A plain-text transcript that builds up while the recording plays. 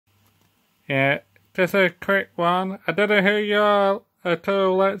Yeah, just a quick one. I don't know who you are at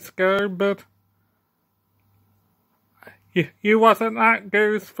all, let's go, but you wasn't at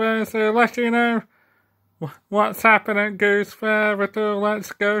Goose Fair, so let you know what's happening at Goose Fair at all,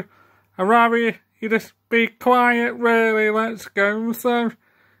 let's go. I'd rather you just be quiet, really, let's go, so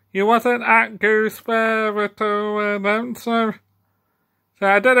you wasn't at Goose Fair at all, then, so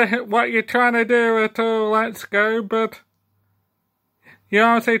I don't know what you're trying to do at all, let's go, but you're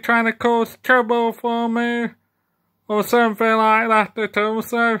obviously trying to cause trouble for me, or something like that at all,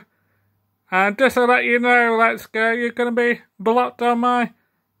 so, and just to let you know, let's go, you're going to be blocked on my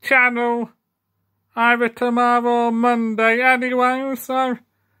channel either tomorrow or Monday anyway, so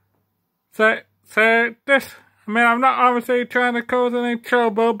this, I mean, I'm not obviously trying to cause any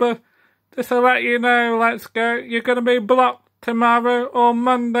trouble, but just to let you know, let's go, you're going to be blocked tomorrow or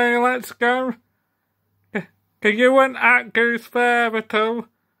Monday, let's go. Because you weren't at Goose Fair at all.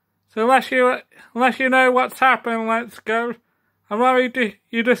 So unless you know what's happened, let's go. I'm worried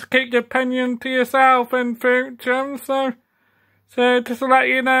you just keep your opinion to yourself in future, so just to let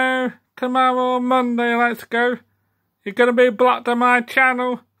you know, tomorrow or Monday, let's go. You're going to be blocked on my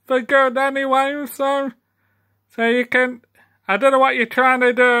channel for good anyway, so you can, I don't know what you're trying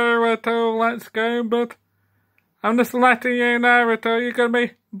to do at all, let's go, but I'm just letting you know at all, you're going to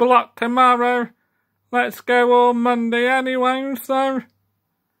be blocked tomorrow, let's go, or Monday anyway, so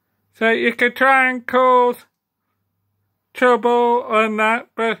you can try and cause trouble and that,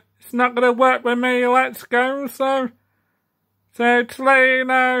 but it's not going to work with me, let's go, so just to let you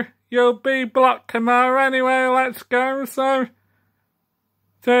know, you'll be blocked tomorrow anyway, let's go, so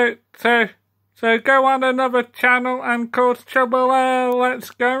go on another channel and cause trouble there,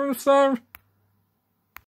 let's go, so